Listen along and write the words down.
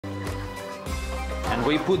and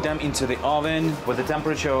we put them into the oven with a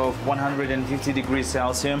temperature of 150 degrees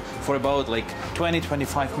Celsius for about like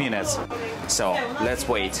 20-25 minutes. So let's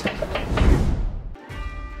wait.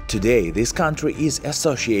 Today, this country is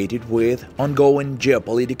associated with ongoing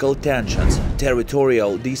geopolitical tensions,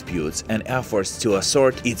 territorial disputes, and efforts to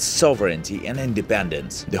assert its sovereignty and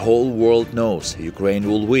independence. The whole world knows Ukraine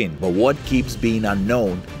will win, but what keeps being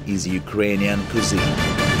unknown is Ukrainian cuisine.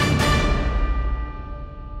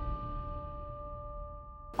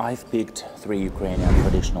 I've picked 3 Ukrainian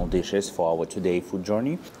traditional dishes for our today food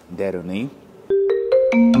journey: Deruny,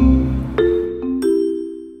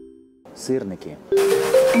 Syrnyky,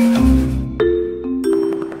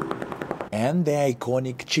 and the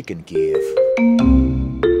iconic Chicken Kyiv.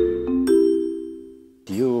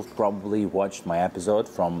 You've probably watched my episode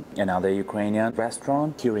from another Ukrainian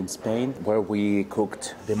restaurant here in Spain, where we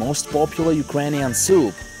cooked The most popular Ukrainian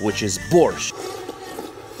soup, which is borscht.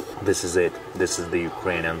 This is it. This is the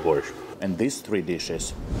Ukrainian borscht. And these 3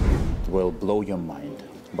 dishes will blow your mind.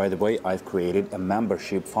 By the way, I've created a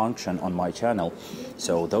membership function on my channel.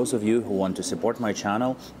 So those of you who want to support my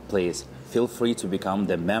channel, please feel free to become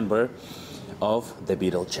the member of the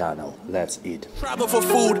BEETLE channel. Let's eat. Travel for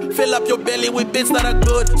food, fill up your belly with bits that are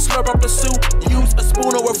good. Slurp up the soup, use a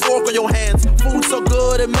spoon or a fork on your hands. Food so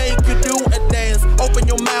good it make you do a dance. Open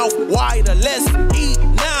your mouth wider, let's eat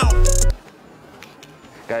now.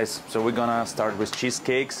 Guys, so we're gonna start with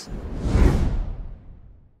cheesecakes.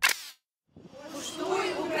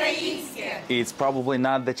 It's probably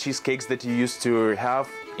not the cheesecakes that you used to have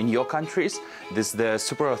in your countries. This is the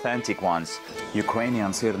super authentic ones.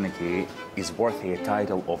 Ukrainian Syrnyky is worthy a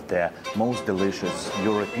title of the most delicious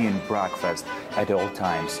European breakfast at all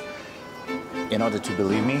times. In order to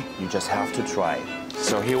believe me, you just have to try.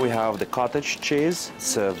 So here we have the cottage cheese.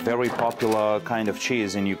 It's a very popular kind of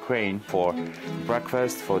cheese in Ukraine for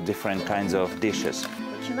breakfast, for different kinds of dishes.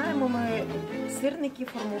 Починаємо ми сирники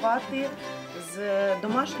формувати з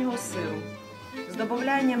домашнього сиру, з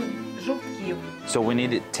додаванням жовтків. So we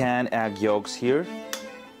need 10 egg yolks here.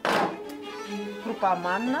 Крупа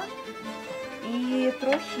манна і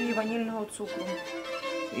трохи ванільного цукру.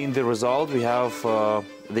 In the result, we have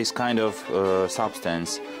this kind of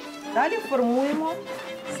substance. Далі формуємо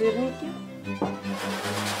сирники.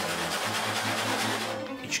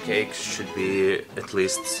 Each cake should be at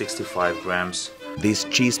least 65 grams. These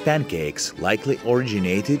cheese pancakes likely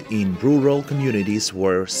originated in rural communities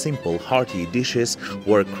where simple, hearty dishes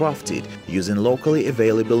were crafted using locally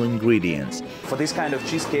available ingredients. For this kind of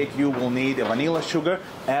cheesecake, you will need a vanilla sugar,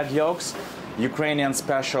 egg yolks, Ukrainian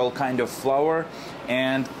special kind of flour,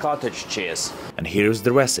 and cottage cheese. And here's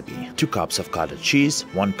the recipe: 2 cups of cottage cheese,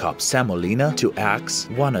 1 cup semolina, 2 eggs,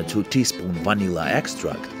 1 or 2 teaspoons vanilla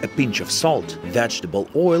extract, a pinch of salt, vegetable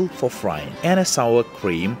oil for frying, and a sour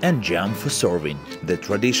cream and jam for serving. The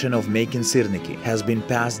tradition of making syrnyky has been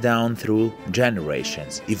passed down through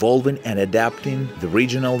generations, evolving and adapting the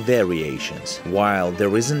regional variations. While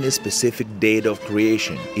there isn't a specific date of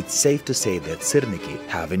creation, it's safe to say that syrnyky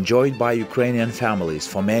have enjoyed by Ukrainian families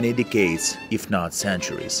for many decades, if not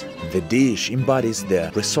centuries. The dish embodies the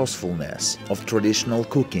resourcefulness of traditional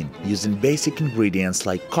cooking, using basic ingredients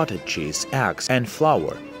like cottage cheese, eggs, and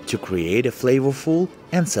flour to create a flavorful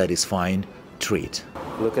and satisfying treat.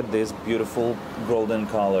 Look at this beautiful golden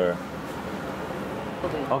color.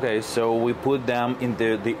 Okay, so we put them in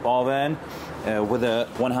the oven with a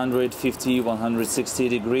 150-160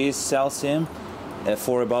 degrees Celsius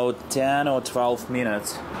for about 10 or 12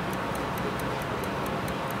 minutes.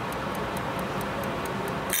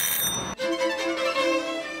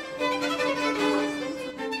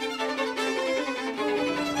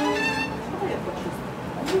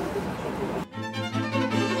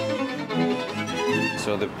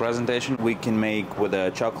 So the presentation we can make with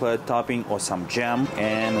a chocolate topping or some jam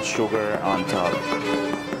and sugar on top.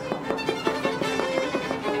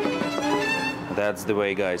 That's the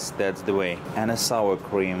way, guys, that's the way. And a sour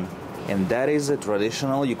cream. And that is a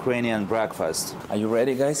traditional Ukrainian breakfast. Are you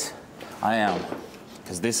ready, guys? I am.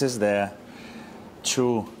 Because this is the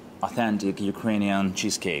true, authentic Ukrainian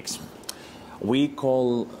cheesecakes. We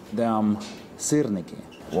call them Syrnyky.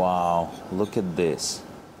 Wow, look at this.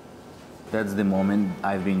 That's the moment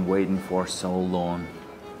I've been waiting for so long.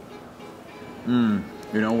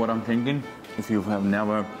 You know what I'm thinking? If you have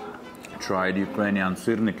never tried Ukrainian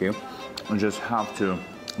Syrnyky, you just have to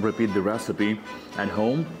repeat the recipe at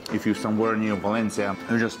home. If you're somewhere near Valencia,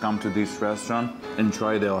 you just come to this restaurant and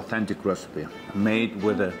try the authentic recipe, made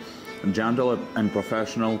with a gentle and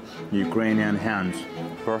professional Ukrainian hands.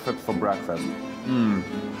 Perfect for breakfast.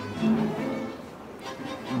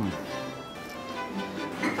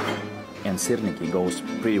 And Syrnyky goes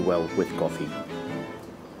pretty well with coffee.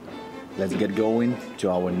 let's get going to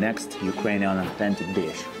our next Ukrainian authentic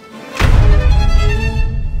dish.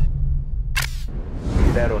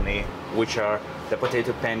 Deruny, which are the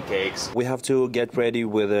potato pancakes. We have to get ready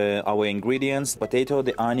with our ingredients: potato,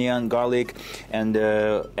 the onion, garlic, and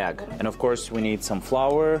egg. And of course, we need some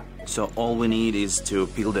flour. So all we need is to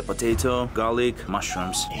peel the potato, garlic,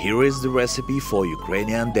 mushrooms. Here is the recipe for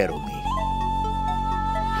Ukrainian deruny.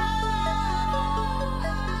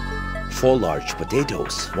 4 large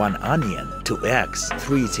potatoes, 1 onion, 2 eggs,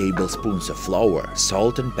 3 tablespoons of flour,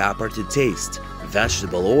 salt and pepper to taste,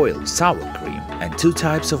 vegetable oil, sour cream, and 2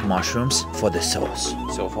 types of mushrooms for the sauce.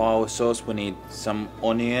 So for our sauce we need some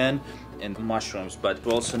onion and mushrooms, but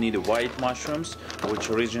we also need white mushrooms,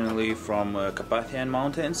 which originally from Carpathian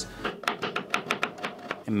Mountains.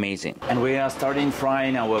 Amazing. And we are starting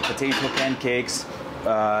frying our potato pancakes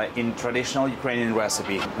in traditional Ukrainian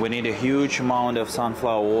recipe. We need a huge amount of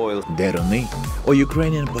sunflower oil. Deruny, or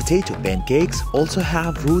Ukrainian potato pancakes, also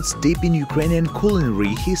have roots deep in Ukrainian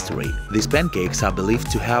culinary history. These pancakes are believed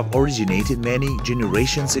to have originated many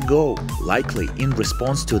generations ago, likely in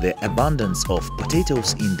response to the abundance of potatoes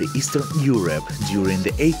in the Eastern Europe during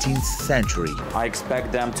the 18th century. I expect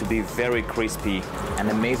them to be very crispy and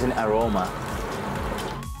amazing aroma.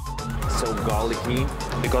 So garlicky.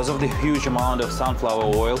 Because of the huge amount of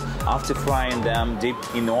sunflower oil, after frying them deep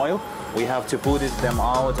in oil, we have to put them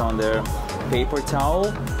out on the paper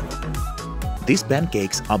towel. These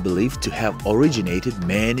pancakes are believed to have originated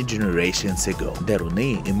many generations ago.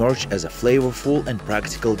 Deruny emerged as a flavorful and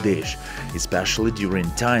practical dish, especially during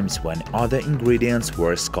times when other ingredients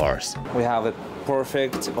were scarce. We have a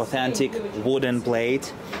perfect, authentic wooden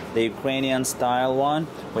plate, the Ukrainian style one.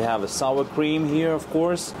 We have a sour cream here, of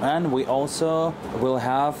course, and we also will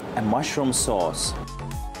have a mushroom sauce.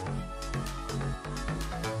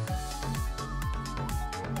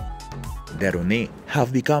 Deruny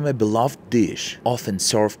have become a beloved dish, often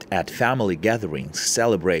served at family gatherings,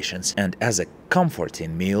 celebrations, and as a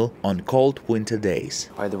comforting meal on cold winter days.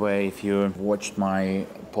 By the way, if you watched my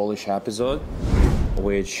Polish episode,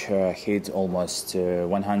 which hit almost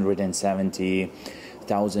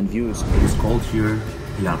 170,000 views. It's called here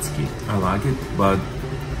placki. I like it, but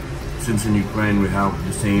since in Ukraine we have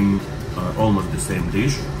the same, almost the same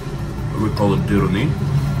dish, we call it deruny.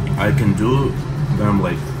 I can do them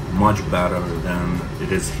like much better than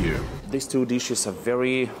it is here. These two dishes are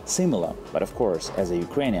very similar, but of course, as a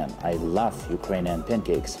Ukrainian, I love Ukrainian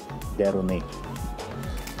pancakes, deruny.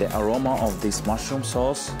 The aroma of this mushroom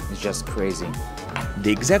sauce is just crazy.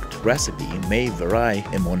 The exact recipe may vary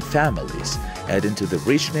among families, adding to the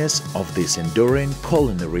richness of this enduring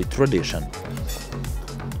culinary tradition.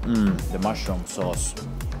 The mushroom sauce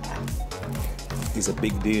is a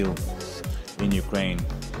big deal in Ukraine,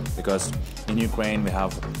 because in Ukraine we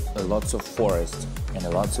have lots of forests and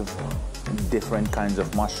lots of different kinds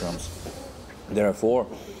of mushrooms. Therefore,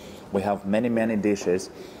 we have many dishes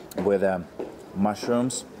with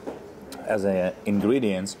mushrooms as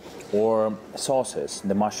ingredients or sauces,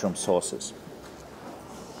 the mushroom sauces.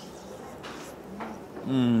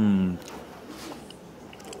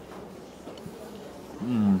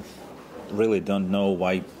 Really don't know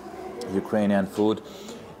why Ukrainian food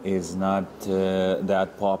is not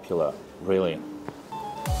that popular, really.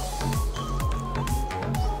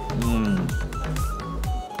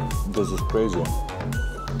 This is crazy.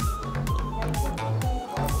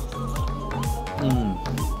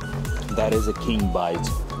 That is a king bite.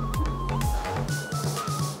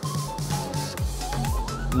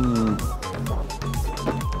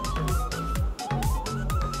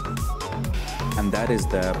 And that is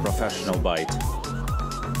the professional bite.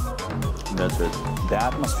 That's it. The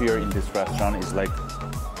atmosphere in this restaurant is like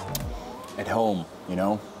at home, you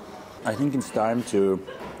know? I think it's time to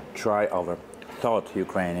try our third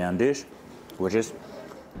Ukrainian dish, which is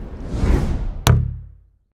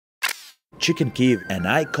Chicken Kyiv, an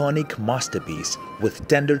iconic masterpiece with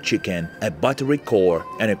tender chicken, a buttery core,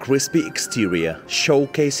 and a crispy exterior,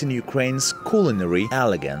 showcasing Ukraine's culinary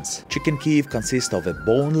elegance. Chicken Kyiv consists of a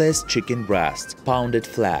boneless chicken breast, pounded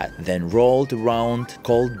flat, then rolled around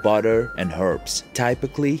cold butter and herbs,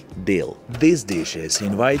 typically dill. These dishes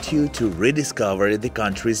invite you to rediscover the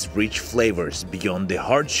country's rich flavors beyond the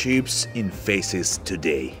hardships it faces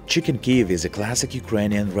today. Chicken Kyiv is a classic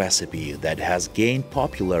Ukrainian recipe that has gained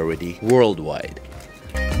popularity worldwide.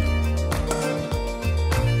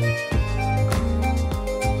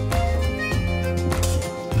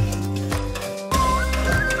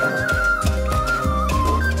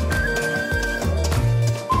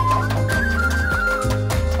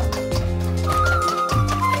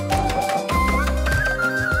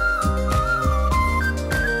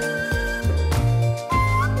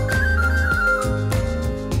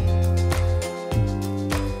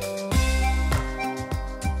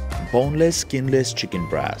 boneless, skinless chicken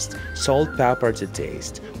breast, salt, pepper to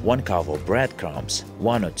taste, 1 cup of breadcrumbs,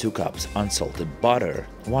 1 or 2 cups unsalted butter,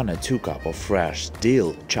 1 or 2 cup of fresh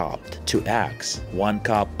dill chopped, 2 eggs, 1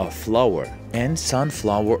 cup of flour, and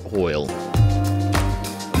sunflower oil.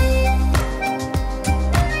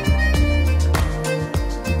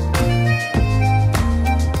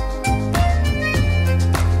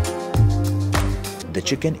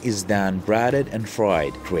 The chicken is then breaded and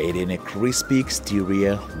fried, creating a crispy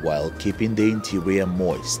exterior while keeping the interior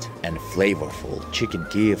moist and flavorful. Chicken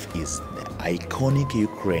Kyiv is the iconic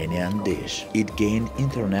Ukrainian dish. It gained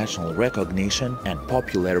international recognition and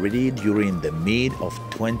popularity during the mid of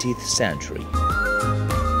 20th century.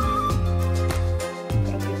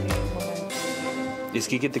 І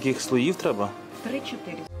скільки таких слоїв треба?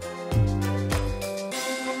 3-4.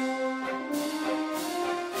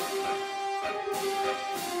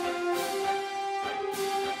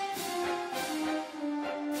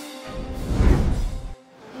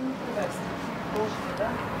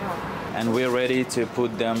 And we're ready to put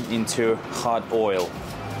them into hot oil.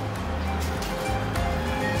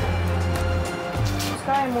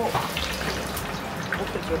 Пускаємо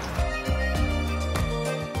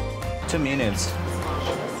 2 minutes.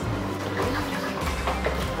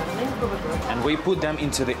 And we put them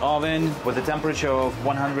into the oven with a temperature of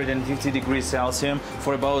 150 degrees Celsius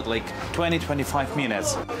for about like 20-25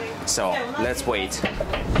 minutes. So let's wait.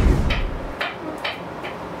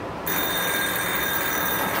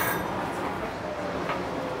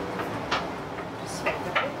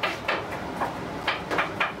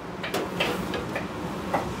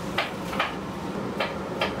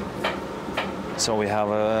 So we have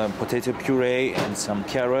a potato puree and some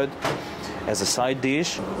carrot as a side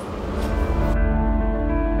dish.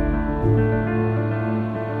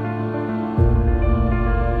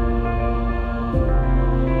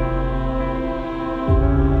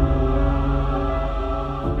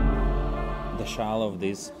 The shell of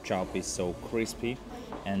this chop is so crispy,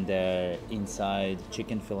 and the inside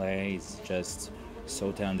chicken fillet is just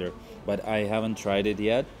so tender. But I haven't tried it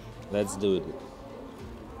yet. Let's do it.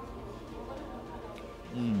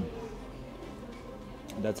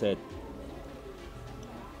 That's it.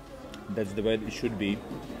 That's the way it should be.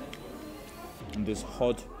 And this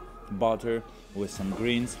hot butter with some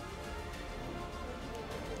greens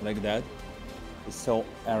like that is so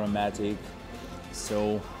aromatic,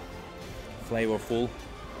 so flavorful.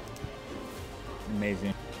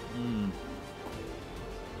 Amazing.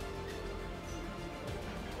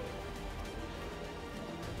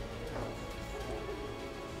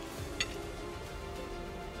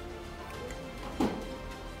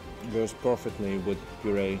 Goes perfectly with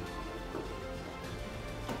puree.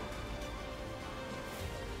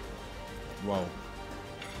 Wow.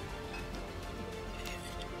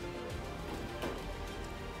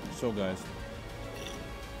 So guys,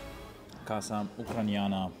 Casa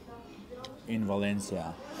Ucraniana in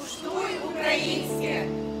Valencia. Куштуй українське!